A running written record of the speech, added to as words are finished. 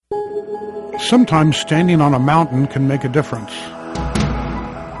Sometimes standing on a mountain can make a difference.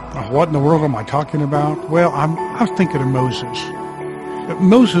 What in the world am I talking about? Well, I'm thinking of Moses.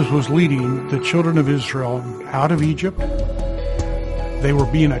 Moses was leading the children of Israel out of Egypt. They were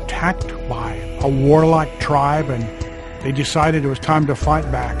being attacked by a warlike tribe, and they decided it was time to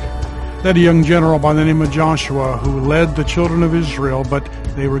fight back. They had a young general by the name of Joshua who led the children of Israel, but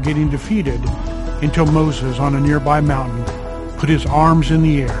they were getting defeated until Moses, on a nearby mountain, put his arms in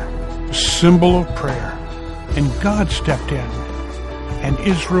the air, a symbol of prayer, and God stepped in, and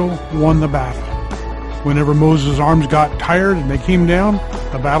Israel won the battle. Whenever Moses' arms got tired and they came down,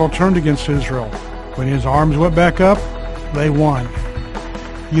 the battle turned against Israel. When his arms went back up, they won.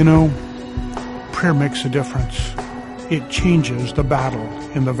 You know, prayer makes a difference. It changes the battle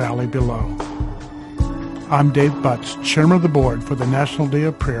in the valley below. I'm Dave Butts, Chairman of the Board for the National Day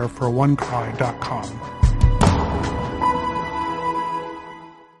of Prayer for OneCry.com.